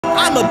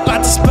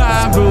about to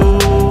spiral.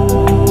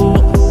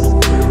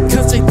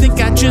 Cause they think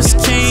I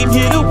just came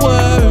here to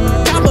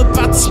work. I'm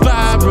about to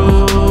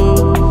spiral.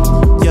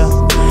 Yeah,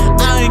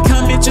 I ain't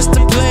coming just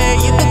to play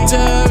in the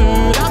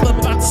dirt. I'm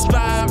about to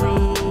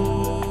spiral.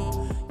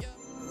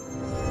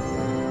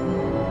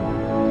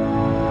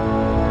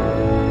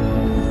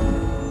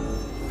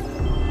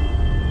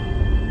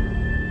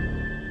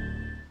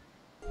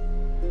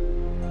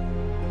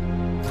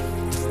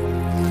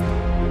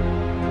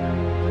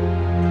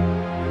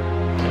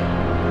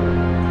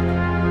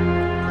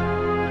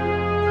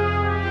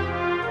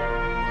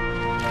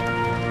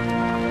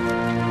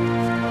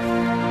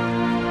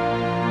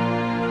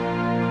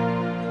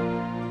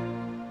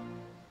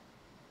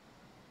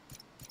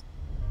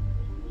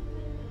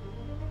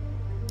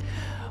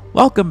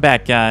 Welcome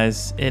back,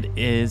 guys. It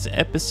is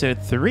episode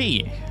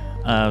 3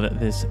 of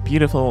this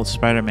beautiful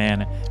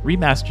Spider-Man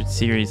remastered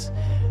series.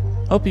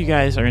 Hope you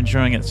guys are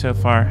enjoying it so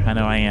far. I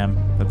know I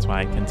am. That's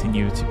why I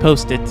continue to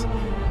post it,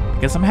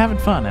 because I'm having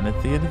fun. And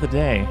at the end of the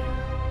day,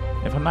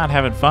 if I'm not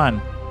having fun,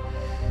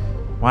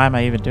 why am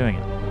I even doing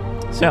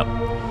it? So,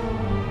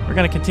 we're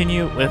going to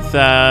continue with,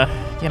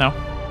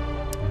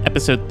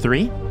 episode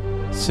 3.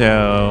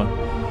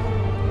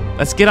 So,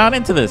 let's get on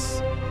into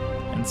this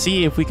and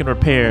see if we can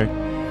repair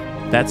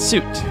that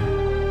suit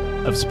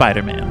of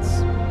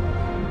Spider-Man's.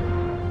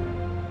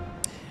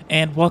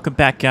 And welcome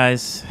back,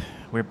 guys.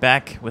 We're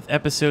back with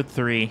episode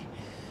 3,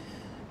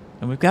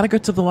 and we've got to go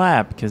to the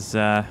lab because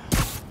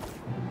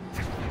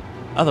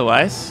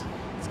otherwise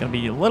it's going to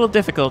be a little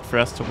difficult for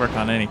us to work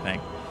on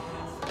anything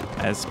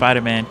as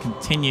Spider-Man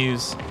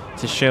continues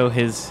to show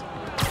his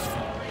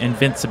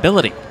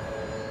invincibility,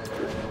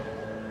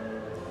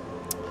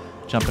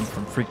 jumping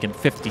from freaking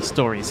 50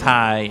 stories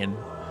high and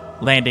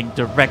landing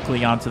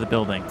directly onto the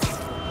building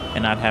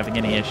and not having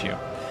any issue.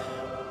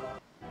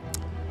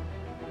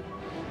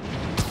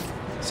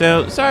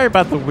 So, sorry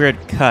about the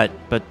weird cut,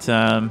 but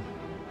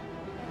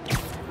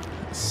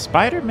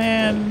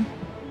Spider-Man,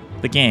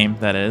 the game,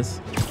 that is,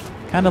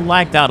 kind of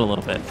lagged out a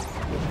little bit,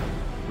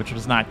 which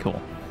was not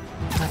cool.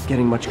 Not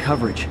getting much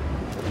coverage.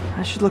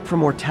 I should look for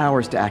more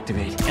towers to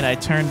activate. And I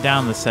turned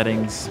down the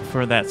settings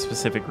for that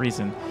specific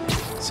reason.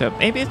 So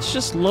maybe it's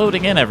just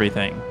loading in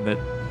everything that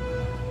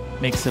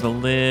makes it a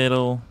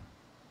little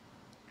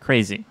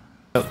crazy.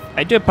 So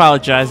I do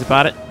apologize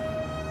about it.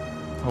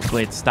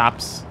 Hopefully it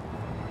stops.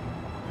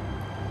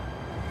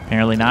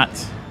 Apparently not.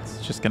 It's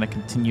just going to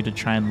continue to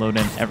try and load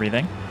in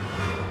everything.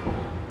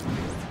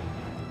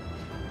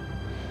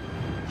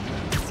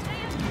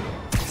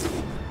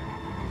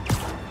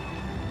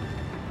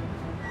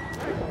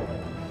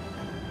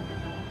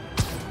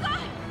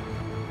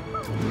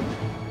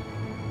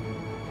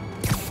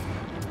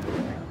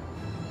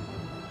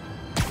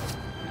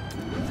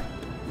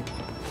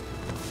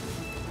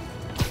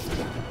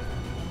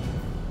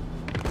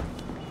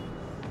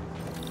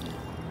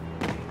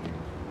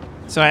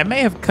 So I may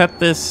have cut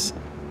this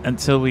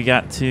until we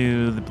got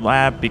to the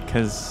lab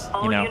because,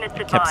 you know,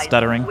 it kept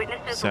stuttering.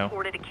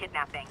 So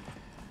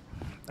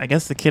I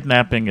guess the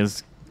kidnapping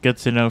is good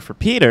to know for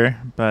Peter,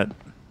 but,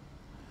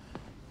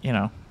 you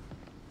know,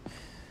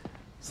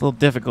 it's a little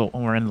difficult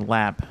when we're in the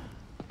lab.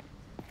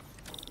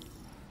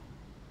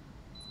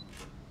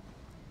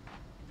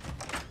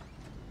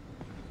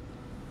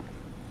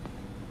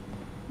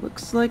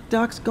 Looks like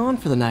Doc's gone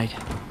for the night.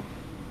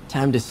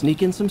 Time to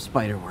sneak in some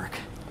spider work.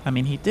 I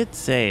mean, he did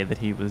say that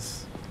he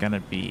was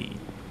gonna be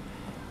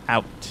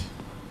out.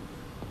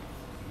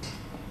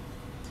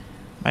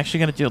 I'm actually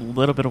gonna do a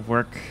little bit of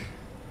work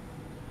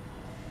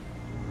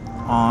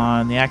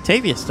on the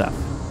Octavia stuff.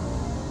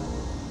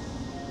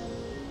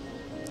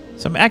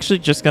 So I'm actually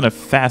just gonna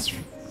fast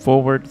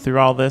forward through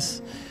all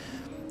this,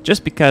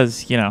 just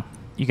because, you know,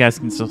 you guys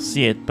can still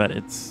see it, but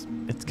it's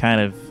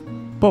kind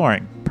of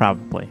boring,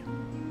 probably.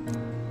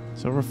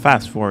 So we'll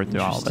fast forward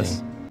through all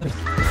this.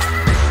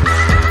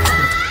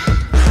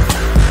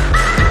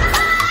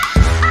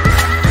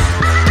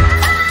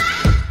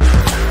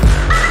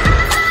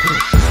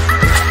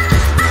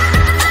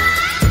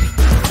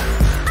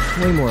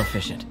 Way more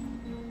efficient.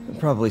 And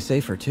probably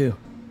safer, too.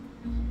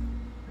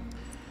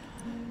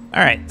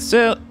 Alright,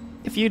 so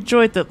if you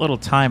enjoyed that little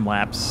time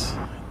lapse,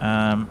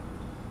 I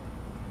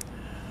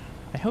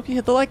hope you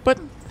hit the like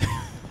button.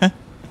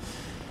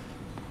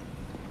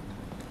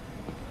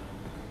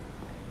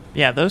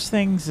 Yeah, those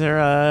things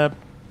are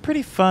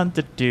pretty fun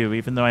to do,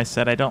 even though I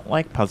said I don't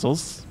like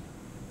puzzles.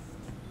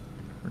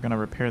 We're going to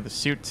repair the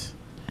suit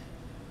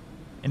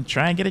and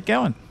try and get it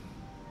going.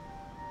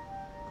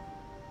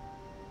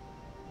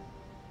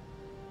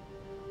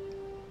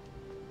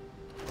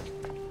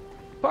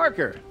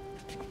 Parker!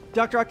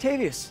 Dr.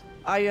 Octavius!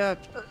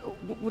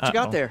 What you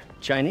got there?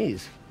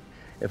 Chinese.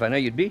 If I know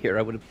you'd be here,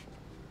 I would have...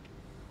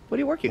 What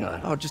are you working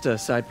on? Oh, just a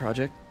side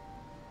project.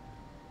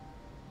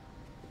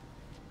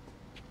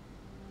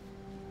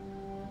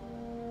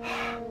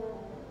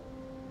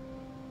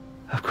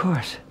 Of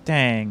course.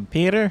 Dang,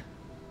 Peter.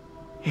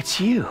 It's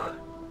you.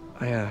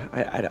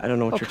 I don't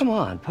know what you're... come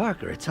on,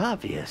 Parker, it's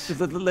obvious.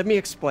 Let me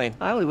explain.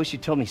 I only wish you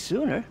told me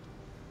sooner.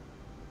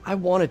 I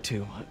wanted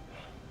to.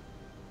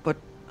 but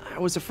I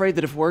was afraid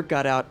that if word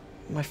got out,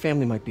 my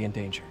family might be in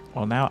danger.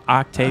 Well, now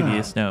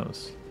Octavius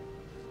knows.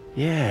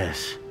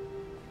 Yes.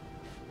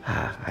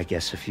 I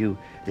guess if you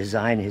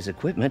design his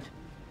equipment,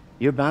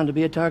 you're bound to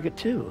be a target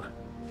too.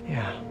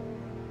 Yeah.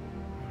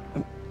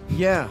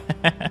 Yeah.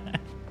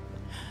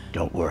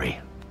 Don't worry.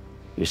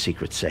 Your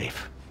secret's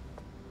safe.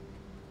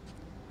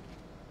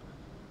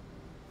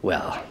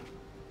 Well,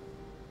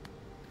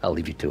 I'll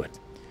leave you to it.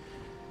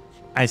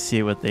 I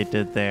see what they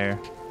did there.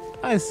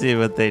 I see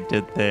what they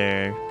did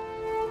there.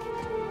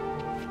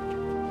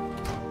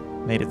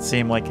 Made it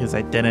seem like his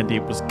identity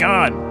was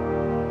gone.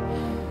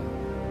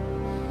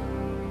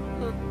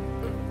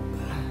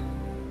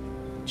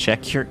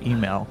 Check your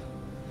email.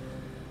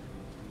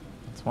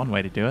 That's one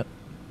way to do it.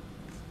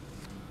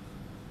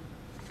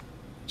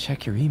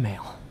 Check your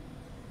email.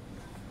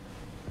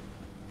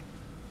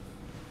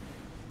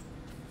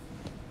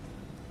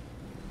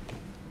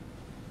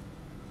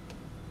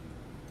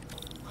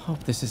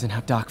 Hope this isn't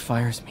how Doc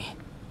fires me.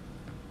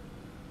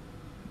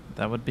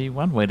 That would be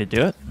one way to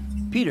do it.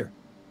 Peter,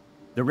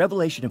 the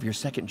revelation of your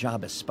second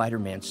job as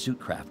Spider-Man suit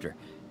crafter,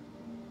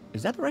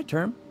 is that the right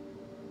term?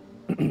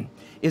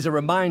 Is a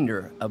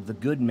reminder of the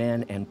good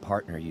man and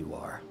partner you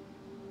are.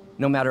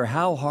 No matter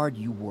how hard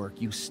you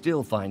work, you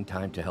still find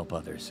time to help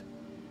others.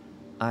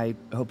 I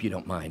hope you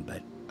don't mind,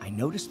 but I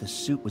noticed the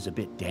suit was a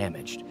bit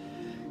damaged,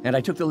 and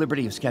I took the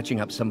liberty of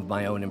sketching up some of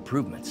my own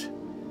improvements.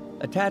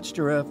 Attached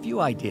are a few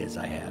ideas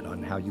I had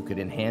on how you could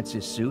enhance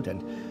his suit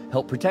and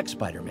help protect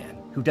Spider-Man,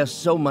 who does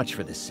so much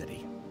for this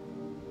city.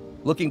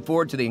 Looking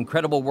forward to the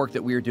incredible work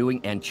that we are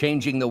doing and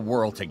changing the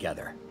world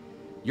together.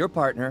 Your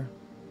partner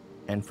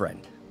and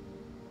friend,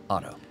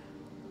 Otto.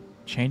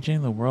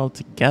 Changing the world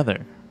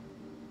together.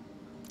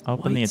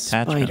 Open the White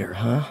attachment. spider,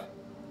 huh?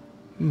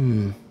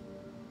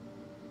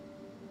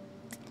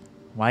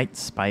 White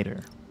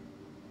spider.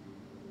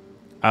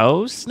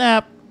 Oh,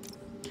 snap.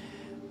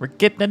 We're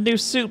getting a new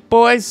suit,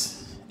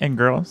 boys and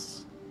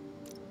girls.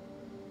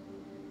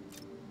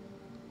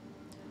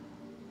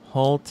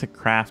 Hold to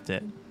craft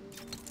it.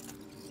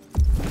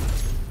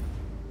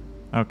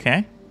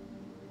 Okay.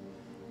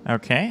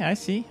 Okay, I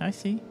see, I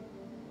see.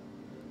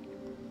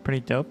 Pretty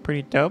dope,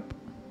 pretty dope.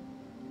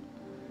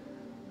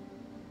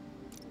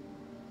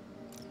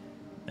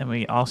 And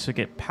we also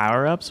get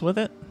power-ups with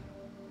it.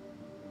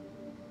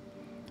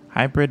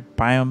 Hybrid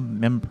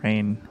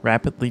biomembrane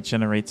rapidly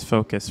generates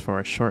focus for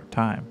a short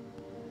time.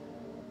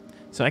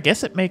 So I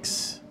guess it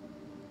makes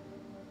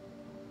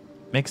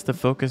the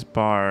focus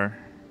bar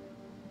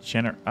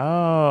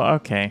oh,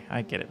 okay.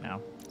 I get it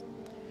now.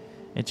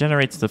 It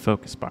generates the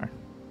focus bar.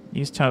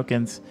 Use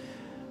tokens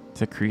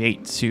to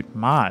create suit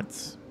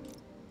mods.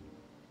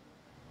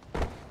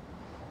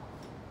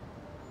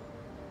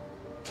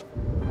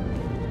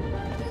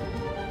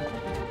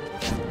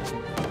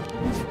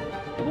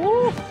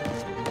 Woo!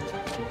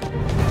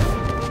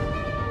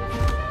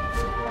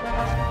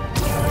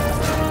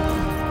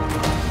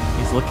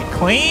 He's looking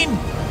clean.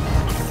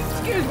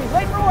 Excuse me,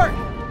 late for work!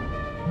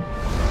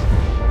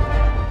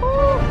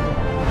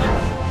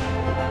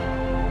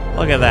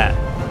 Look at that.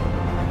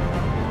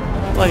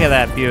 Look at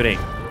that beauty.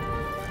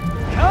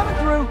 Coming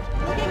through!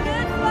 Looking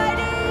good,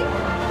 Spidey!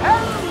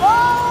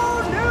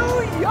 Hello,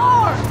 New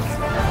York!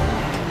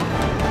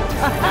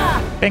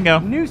 Haha! Bingo.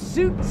 New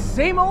suit,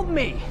 same old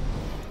me.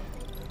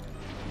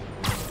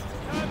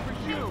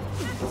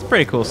 It's a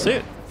pretty cool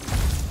suit.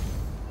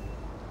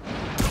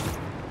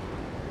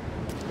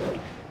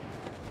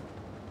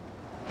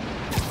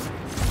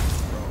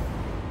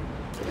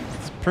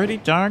 It's pretty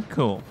darn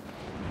cool.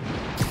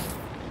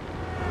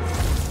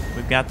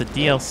 We've got the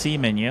DLC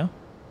menu.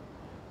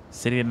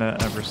 City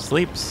Never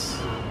Sleeps.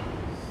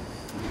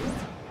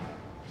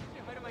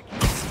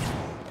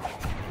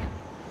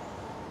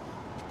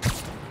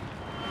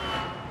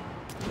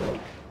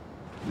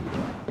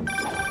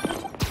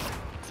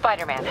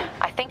 Spider-Man,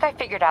 I think I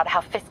figured out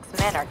how Fisk's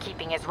men are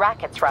keeping his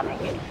rackets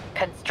running.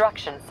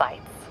 Construction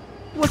sites.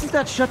 Wasn't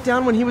that shut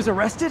down when he was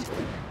arrested?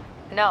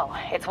 No,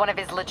 it's one of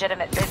his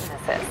legitimate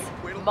businesses.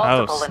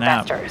 Multiple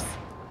snap. investors.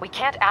 We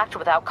can't act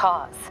without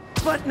cause.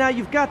 But now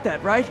you've got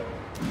that, right?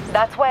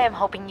 That's why I'm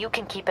hoping you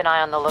can keep an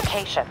eye on the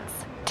locations.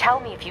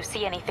 Tell me if you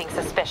see anything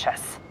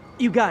suspicious.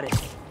 You got it.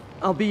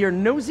 I'll be your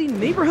nosy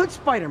neighborhood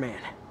Spider-Man.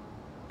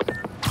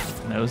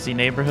 Nosy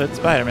neighborhood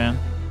Spider-Man.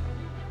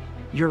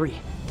 Yuri,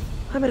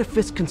 I'm at a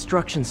Fisk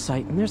construction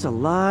site, and there's a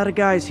lot of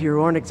guys here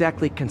who aren't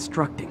exactly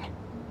constructing.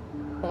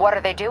 What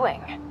are they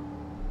doing?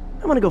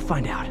 I'm gonna go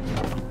find out.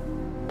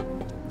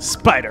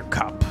 Spider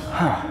Cop.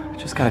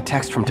 Just got a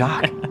text from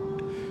Doc.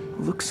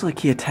 Looks like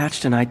he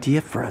attached an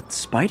idea for a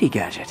Spidey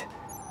gadget.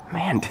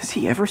 Man, does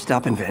he ever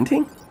stop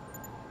inventing?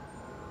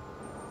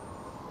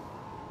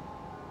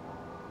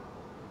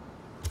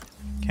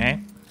 Okay.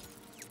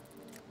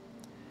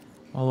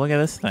 Well, look at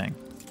this thing.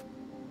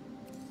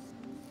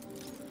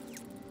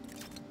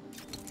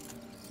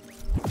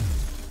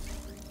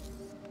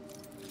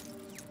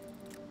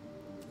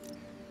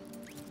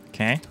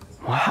 Okay.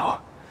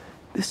 Wow,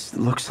 this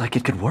looks like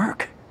it could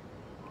work.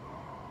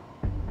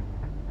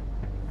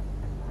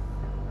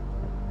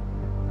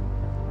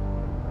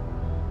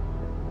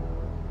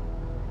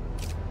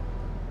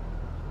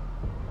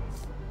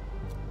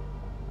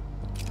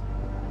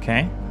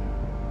 Okay.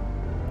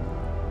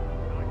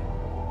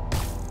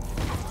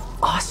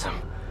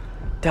 Awesome.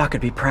 Doc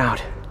would be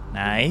proud.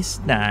 Nice,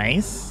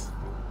 nice.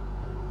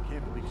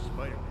 Can't believe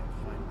Spider-Man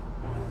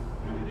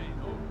finally. It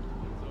ain't over.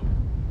 It's over.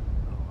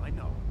 Oh, I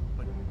know.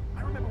 But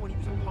I remember when he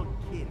was a punk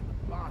kid and the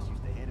boss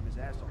used to hand him his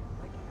ass off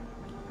like.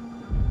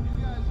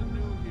 You guys are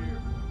new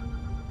here.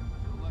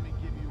 So let me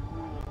give you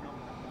rule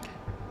number 1.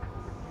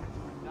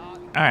 You do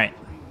not All right.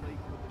 be late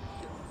for the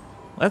show.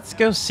 Let's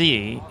go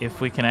see if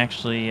we can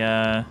actually,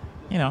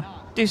 you know,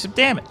 do some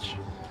damage.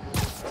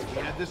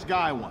 We had this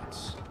guy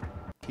once.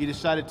 He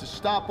decided to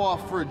stop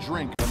off for a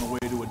drink on the way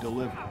to a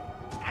delivery.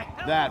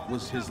 That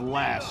was his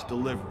last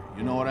delivery,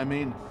 you know what I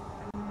mean?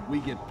 We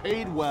get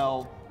paid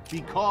well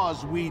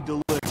because we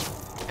deliver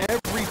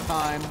every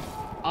time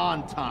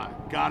on time.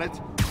 Got it?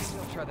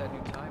 Try that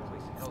new Thai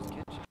place in Hell's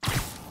Kitchen.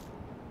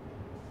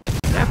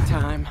 Nap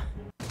time.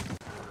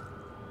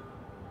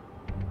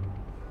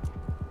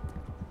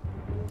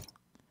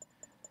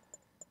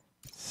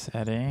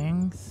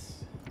 Settings.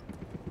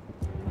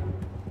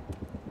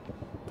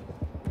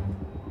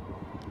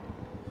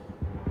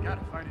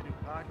 Gotta find a new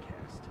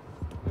podcast.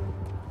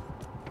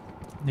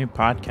 New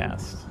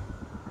podcast.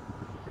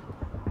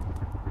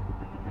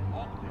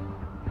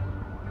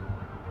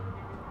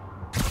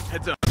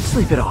 Heads up.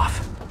 Sleep it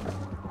off.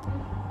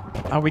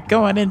 Are we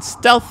going in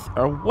stealth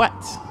or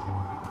what?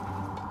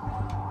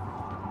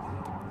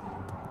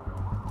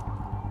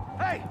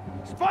 Hey!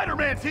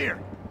 Spider-Man's here!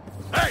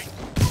 Hey!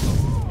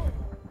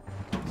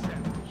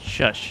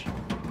 Shush.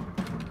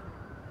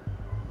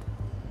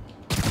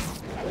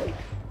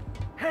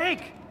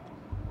 Hank!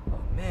 Oh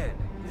man,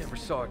 you never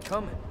saw it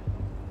coming.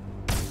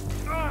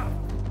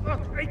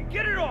 Hey,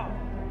 get it off!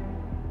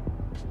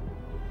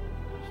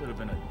 Should have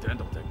been a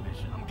dental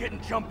technician. I'm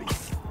getting jumpy.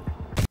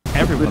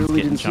 Everyone's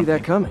Literally getting didn't see jumpy.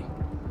 that coming.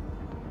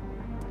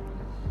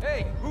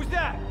 Hey, who's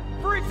that?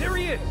 Freak, there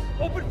he is!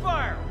 Open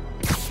fire!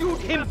 Shoot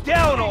him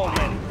down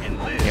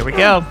already! Here we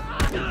go.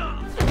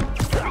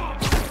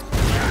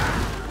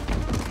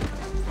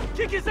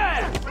 Kick his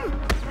ass!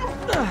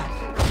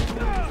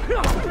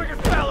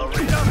 Friggin'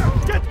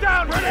 ballerina! Get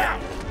down here!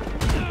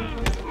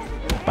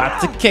 About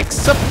to kick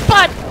some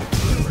butt.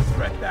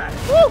 Regret that.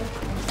 Woo!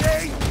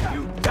 Say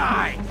you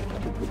die!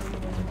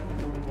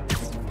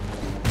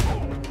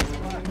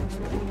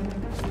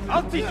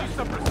 I'll teach you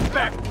some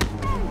respect!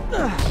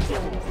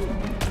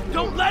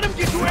 Don't let him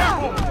get you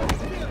airborne!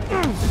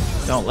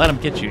 Don't let him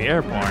get you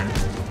airborne.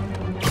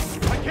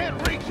 I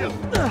can't reach him!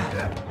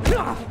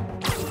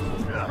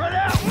 Spread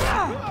out!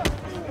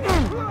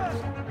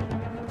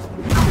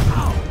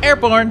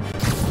 Airborne.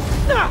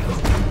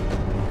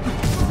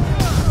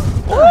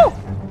 Woo!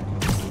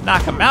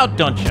 Knock him out,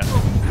 don't you?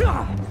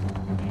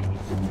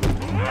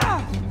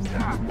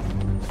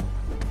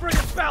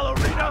 Friggin'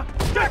 ballerina!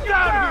 Get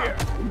down here!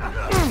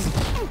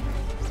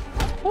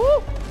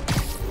 Woo!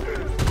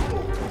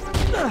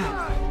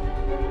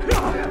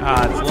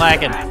 Ah, it's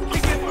lagging.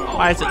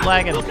 Why is it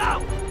lagging? Look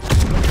out!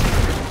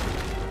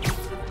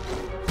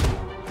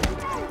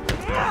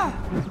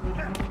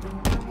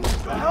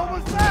 The hell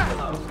was that?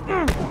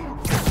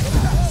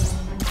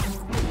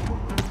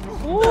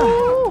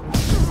 Woo!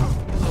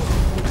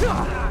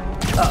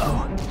 Uh-oh.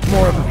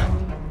 More of them.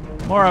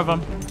 More of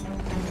them.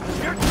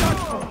 You're done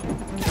for!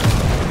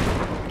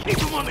 Keep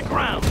him on the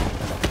ground!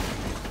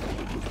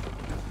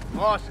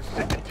 Boss is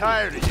sick and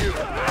tired of you.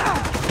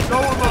 So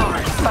am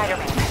I.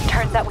 Spider-Man,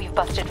 turns out we've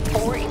busted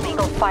 4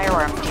 illegal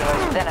firearms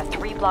dealers within a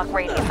 3-block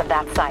radius of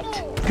that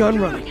site. Gun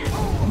running.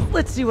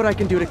 Let's see what I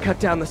can do to cut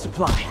down the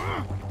supply.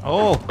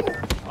 Oh,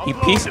 he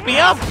pieced me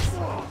up.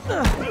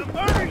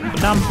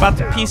 But now I'm about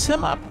to piece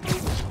him up.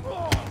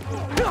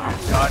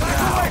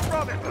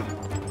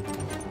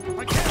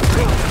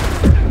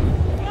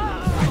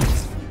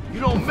 You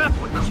don't mess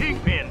with the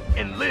Kingpin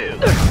and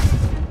live!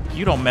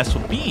 You don't mess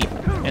with me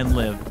and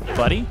live,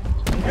 buddy.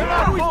 You're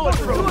not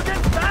bulletproof! Do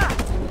against that!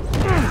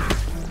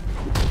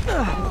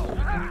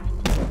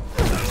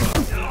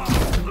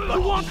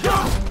 You want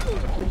gun?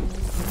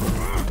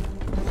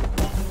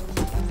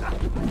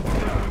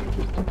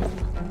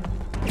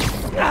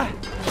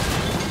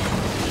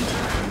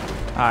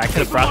 I could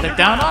have brought that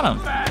down on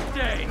him. Bad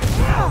day!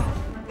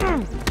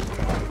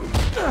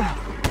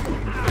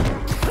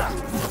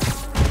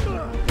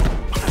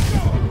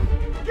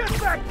 Get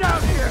back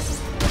down here!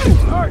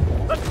 Alright,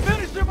 let's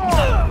finish him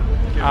off!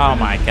 Oh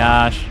my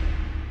gosh.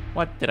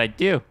 What did I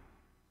do?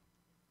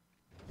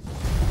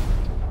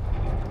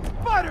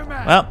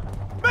 Spider-Man! Well,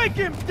 Make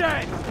him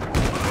dead!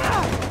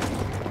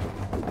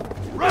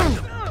 Rush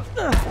him!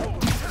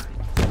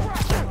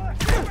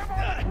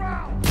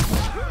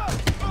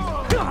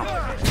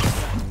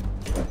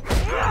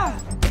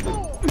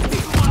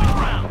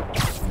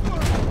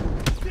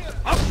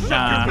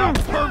 nah.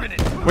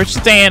 Permanent! We're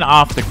staying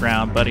off the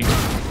ground, buddy.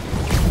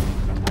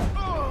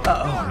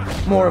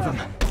 Uh-oh. More of them.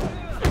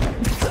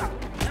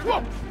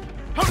 Whoa!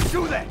 How'd you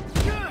do that?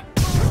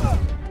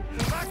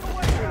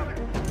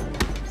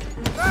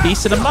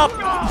 Piecing him up.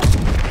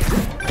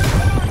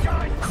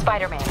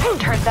 Spider-Man,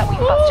 turns out we've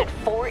busted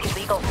 4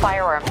 illegal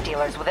firearms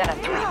dealers within a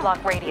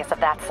 3-block radius of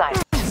that site.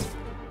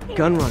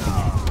 gun running.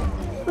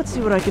 Let's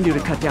see what I can do to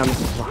cut down the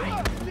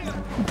supply.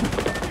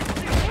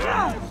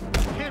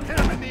 Can't hit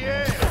him in the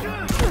air.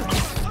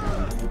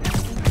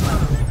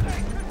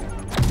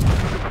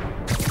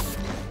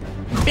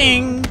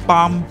 Bing,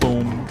 bom,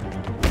 boom.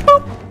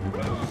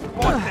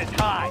 Watch it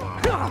high.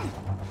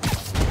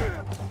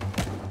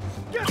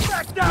 Get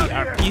back down We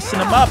are here. piecing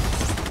him up.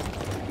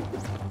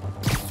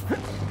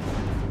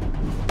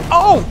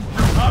 Oh!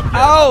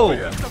 Oh!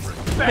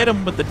 Hit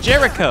him with the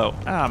Jericho.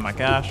 Oh my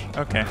gosh.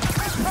 Okay.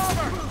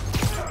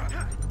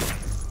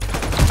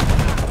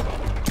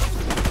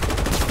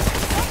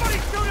 Somebody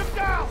shoot him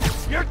down.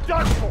 You're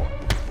done for.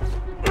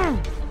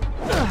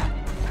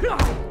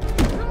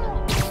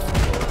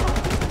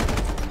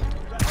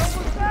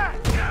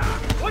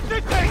 What's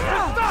it take to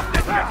stop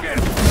this racket?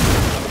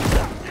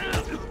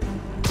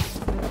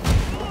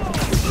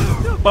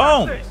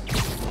 Boom!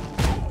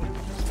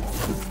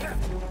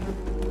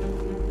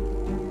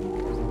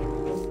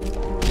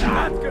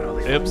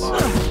 Oops.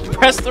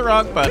 Press the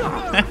wrong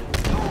button.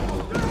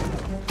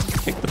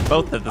 Kick them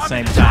both at the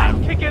same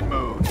time. Kick and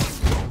move.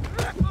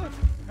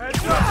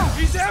 Heads up.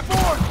 He's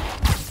airborne.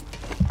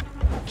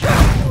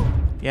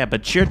 Yeah,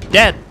 but you're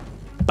dead,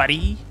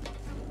 buddy.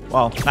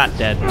 Well, not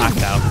dead,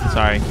 knocked out.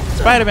 Sorry.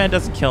 Spider-Man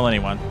doesn't kill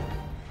anyone.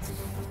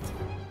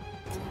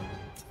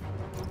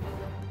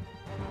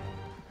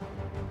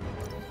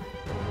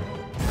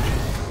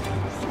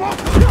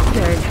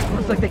 Dang,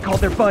 looks like they called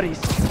their buddies.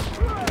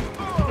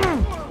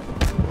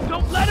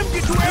 Don't let him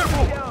get you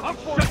airborne. I'm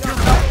shut your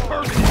mouth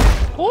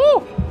permanent. Woo!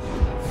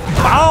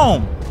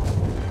 Boom!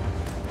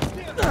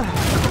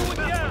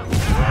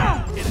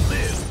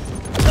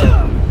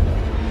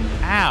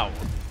 Ow.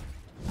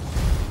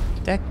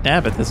 Deck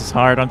nabbit, this is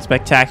hard on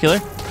Spectacular.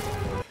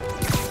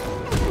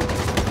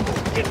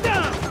 Get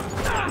down.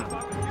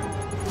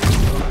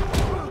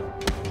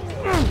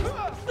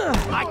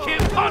 I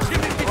can't punch him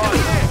if he's in the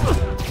air.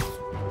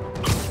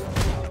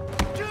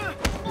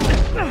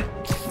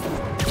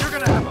 You're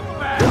gonna have a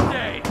bad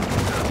day.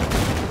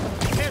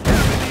 Can't hit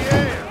him in the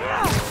air.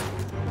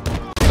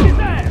 His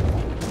ass.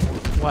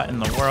 What in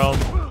the world?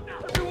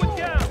 Everyone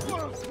down.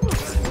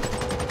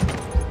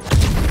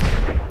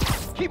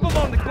 Keep him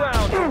on the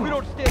ground. We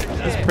don't stand a chance.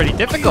 This is pretty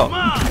difficult. Come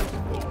on.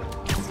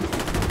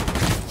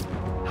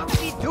 How's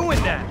he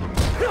doing that?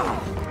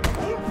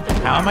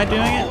 How am I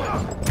doing it?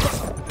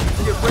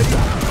 Get ready.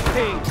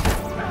 Hey.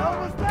 What the hell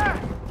was that?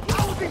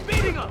 How was he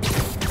beating us?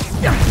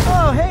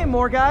 Oh, hey,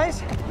 more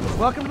guys.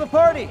 Welcome to the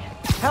party.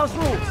 House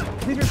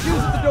rules. Leave your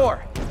shoes at the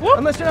door.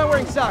 Unless you're not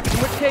wearing socks, in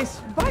which case,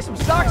 buy some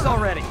socks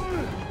already.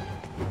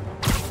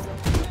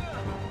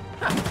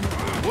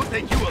 We'll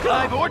take you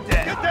alive or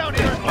dead. Get down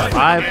here.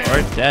 Alive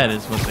or dead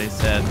is what they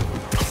said.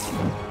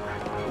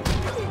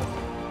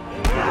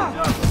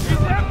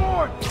 He's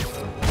airborne.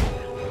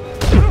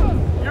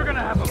 You're gonna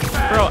have a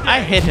bad Bro, day.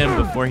 I hit him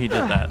before he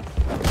did that.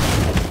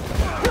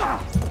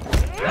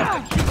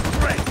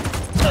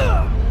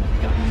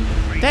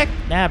 Deck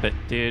nabbit,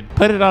 dude.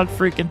 Put it on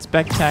freaking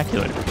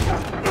Spectacular.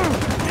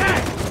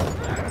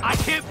 I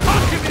can't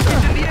punch him if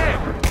he's in the air.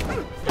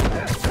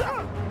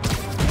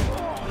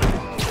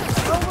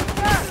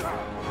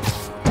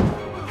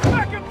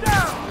 Back him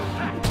down.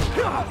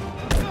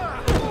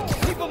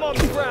 Keep him on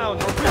the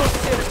ground or we don't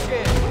stand a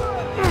chance.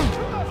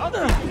 I'll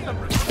give you some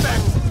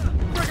respect.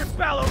 Friggin'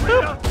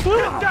 ballerina.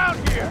 Get down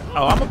here.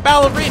 Oh, I'm a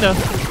ballerina.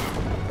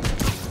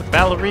 The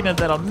ballerina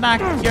that'll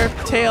knock your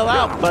tail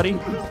out, buddy.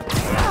 Oh,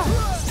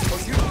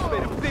 you just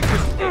made a big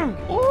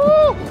mistake.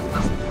 Ooh!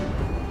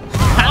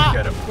 Ha!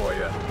 Get him for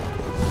you.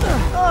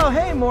 Oh,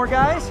 hey, more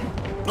guys.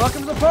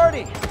 Welcome to the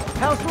party.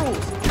 House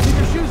rules. Leave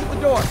your shoes at the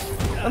door.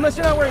 Unless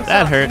you're not wearing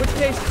That socks, hurt. in which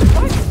case,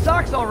 buy some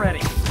socks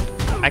already.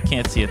 I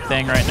can't see a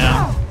thing right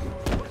now.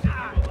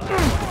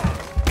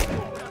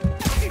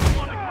 Keep him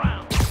on the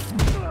ground.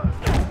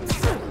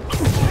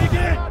 Dig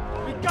in.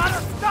 We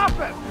gotta stop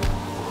him.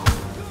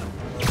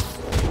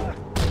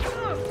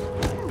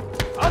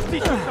 I'll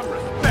teach you some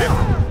respect.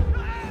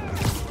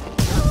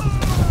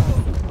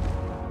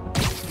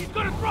 He's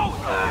gonna throw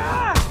it.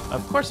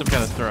 Of course I'm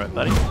gonna throw it,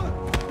 buddy.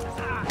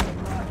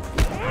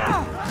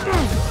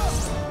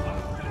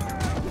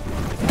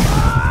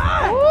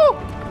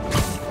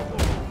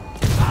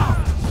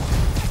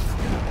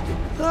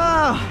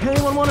 Oh,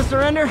 anyone want to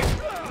surrender?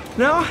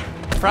 No?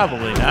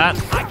 Probably not.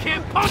 I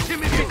can't punch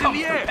him if he's in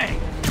the air.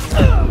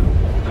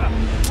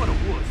 What a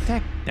wuss.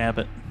 Deck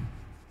nabbit.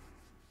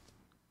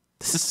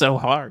 This is so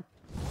hard.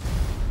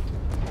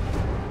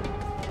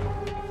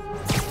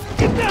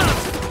 Get down.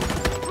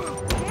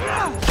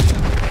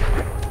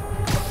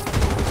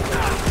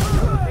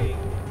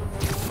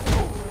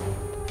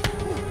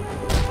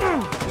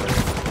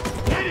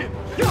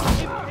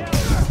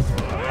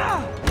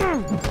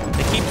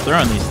 They keep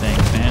throwing these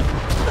things, man.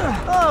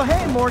 Oh,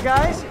 hey, more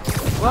guys.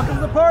 Welcome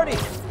to the party.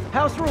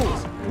 House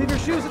rules. Leave your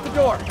shoes at the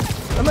door.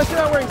 Unless you're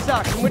not wearing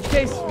socks, in which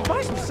case,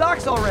 buy some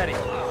socks already.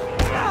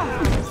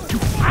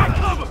 I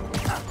cover.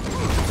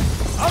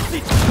 I'll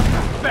teach you some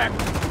respect.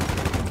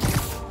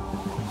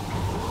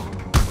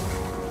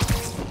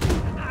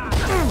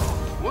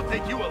 We'll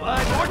take you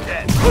alive or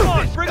dead. Come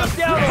on, bring him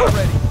down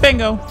already!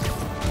 Bingo.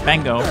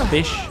 Bango.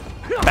 Bish.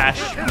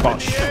 Bash.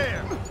 Bosh.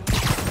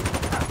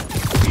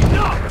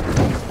 Enough!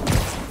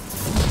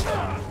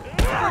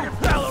 Bring it,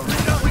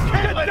 ballerina! We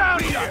can't get down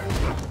here!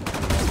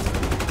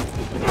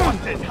 Want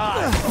this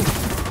high?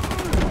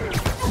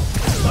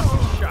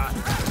 Lucky shot.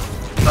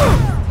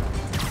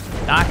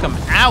 Knock him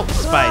out,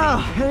 Spidey.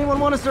 Oh, anyone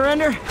want to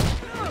surrender?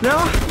 No?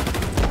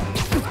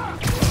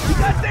 You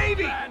got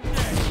Davey!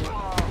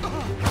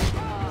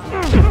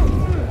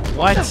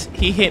 What?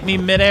 He hit me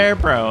midair,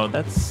 bro.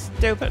 That's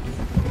stupid.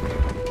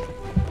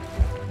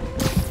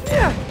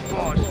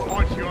 Boss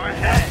wants your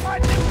head!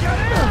 Let him get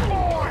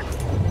airborne!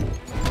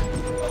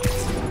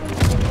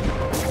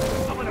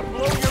 I'm gonna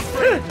blow your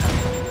brains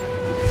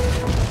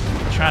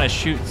out! Trying to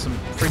shoot some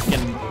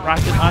freaking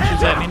rocket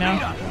launchers at me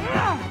now.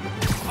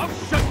 I'll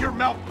shut your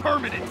mouth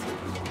permanent!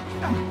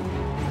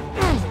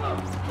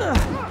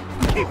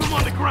 Keep him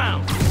on the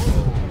ground!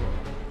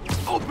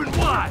 Open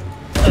wide!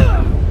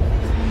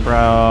 Bro.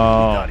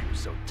 Thought he was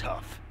so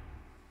tough.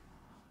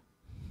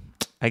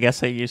 I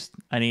guess I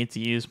need to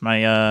use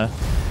my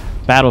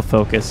battle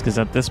focus, because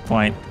at this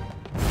point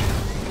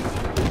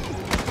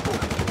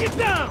Get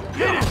down!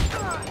 Get it!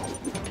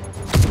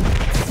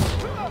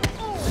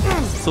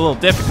 it's a little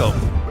difficult.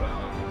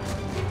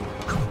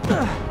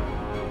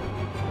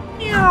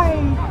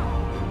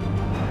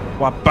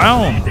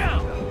 Waboom!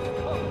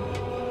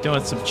 Down!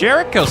 Doing some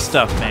Jericho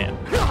stuff, man.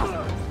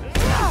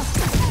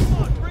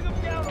 Bring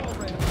him down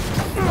already!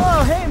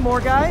 Oh, hey,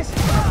 more guys.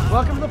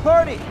 Welcome to the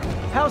party.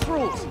 House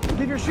rules.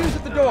 Leave your shoes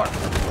at the door.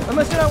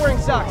 Unless you're not wearing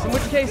socks, in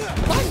which case,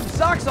 buy some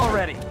socks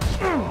already.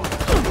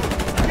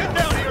 Get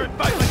down here and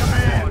fight like a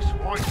man! Boss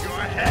wants your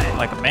head!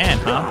 Like a man,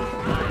 huh?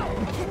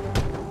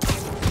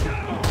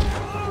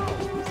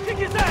 Kick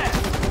his ass!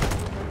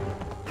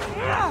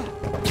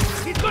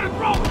 He's gonna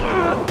throw!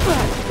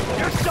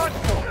 You're done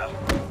for!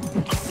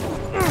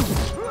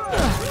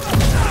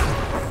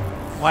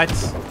 What?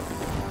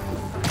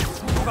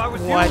 If I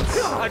was What?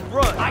 you, I'd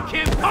run. I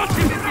can't punch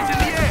him if he's in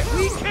the air.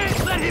 We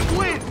can't let him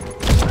win.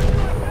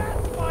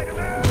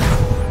 Spider-Man!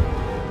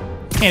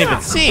 Can't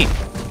even see.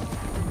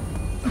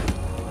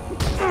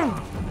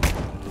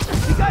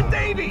 You got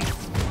Davey!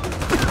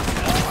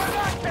 Where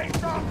that came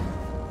from?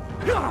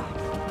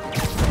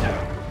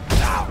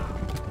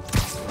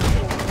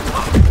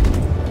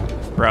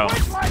 Bro.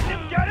 Let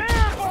him get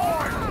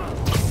airborne!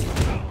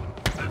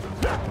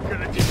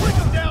 Gonna just bring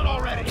him down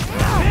already.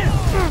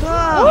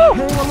 Oh,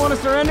 anyone want to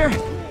surrender?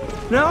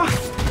 No?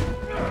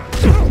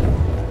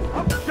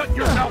 I'll shut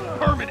your mouth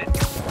permanent.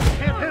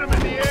 Can't hit him in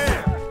the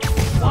air.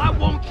 Why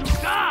won't you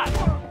die?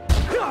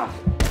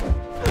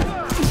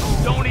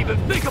 Don't even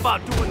think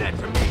about doing that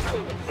to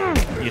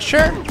me. You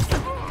sure?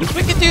 Because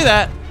we can do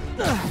that.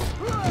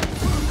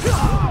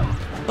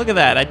 Look at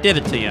that. I did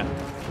it to you.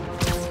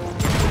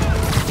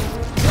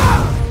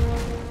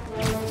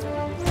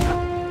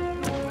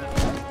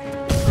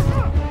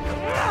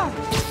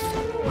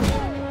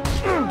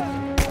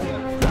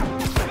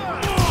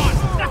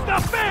 That's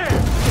not fair!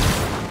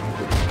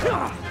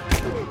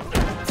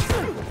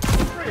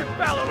 Bring it,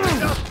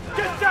 ballerina!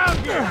 Get down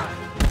here!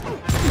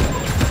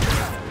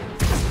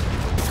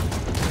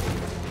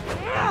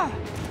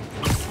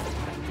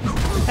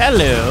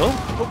 Hello,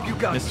 Hope you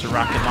got Mr.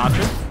 Rocket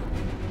Launcher.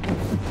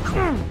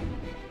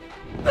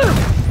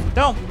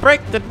 Don't break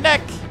the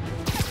neck.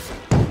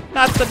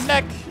 Not the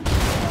neck.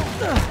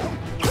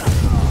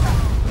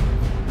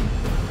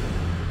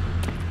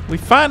 We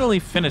finally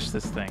finished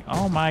this thing.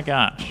 Oh my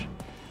gosh.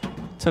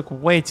 Took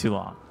way too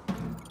long.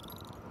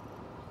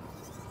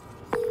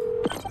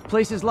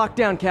 Place is locked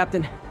down,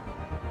 Captain.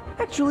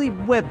 Actually,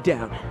 webbed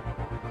down.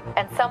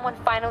 And someone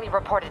finally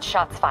reported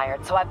shots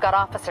fired, so I've got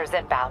officers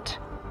inbound.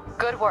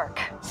 Good work.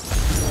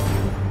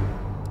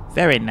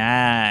 Very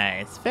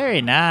nice.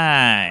 Very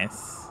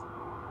nice.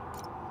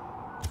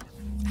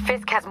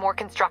 Fisk has more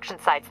construction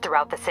sites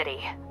throughout the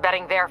city,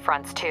 vetting their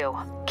fronts too.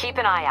 Keep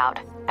an eye out,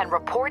 and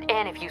report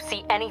in if you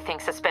see anything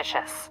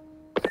suspicious.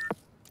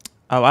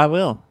 Oh, I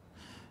will.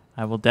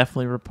 I will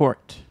definitely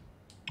report.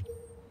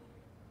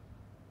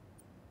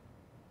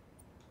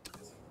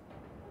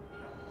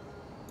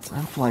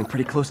 I'm flying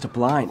pretty close to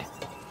blind.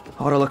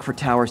 I ought to look for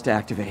towers to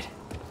activate.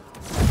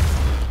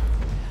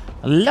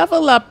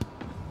 Level up.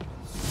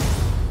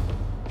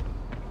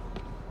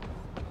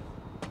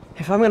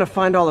 If I'm gonna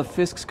find all of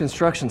Fisk's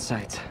construction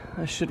sites,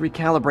 I should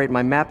recalibrate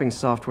my mapping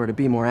software to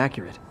be more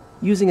accurate.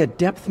 Using a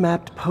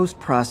depth-mapped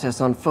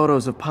post-process on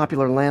photos of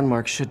popular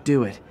landmarks should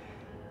do it.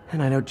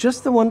 And I know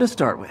just the one to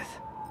start with.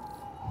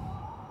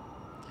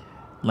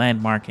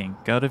 Landmarking.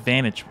 Go to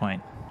vantage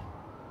point.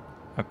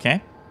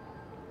 Okay.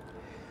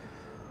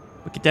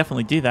 We could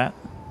definitely do that.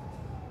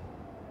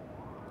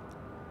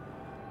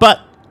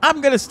 But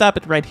I'm going to stop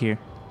it right here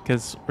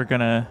because we're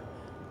going to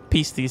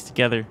piece these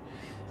together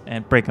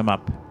and break them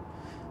up.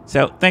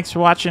 So thanks for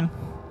watching.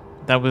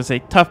 That was a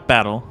tough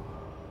battle.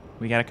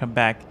 We got to come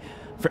back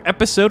for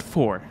episode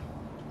 4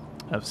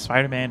 of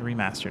Spider-Man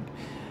Remastered.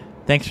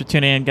 Thanks for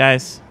tuning in,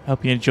 guys.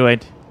 Hope you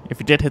enjoyed.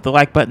 If you did, hit the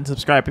like button,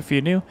 subscribe if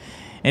you're new,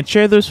 and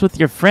share this with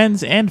your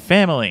friends and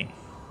family.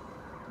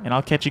 and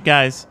I'll catch you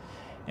guys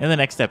in the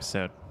next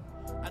episode.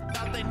 I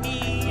thought they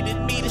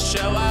needed me to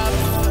show up.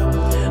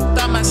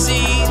 Thought my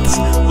seeds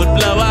would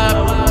blow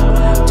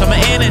up. Told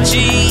my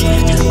energy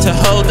to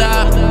hold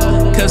up,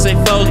 cause they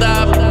fold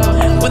up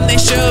when they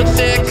showed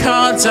their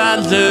cards I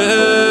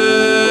love.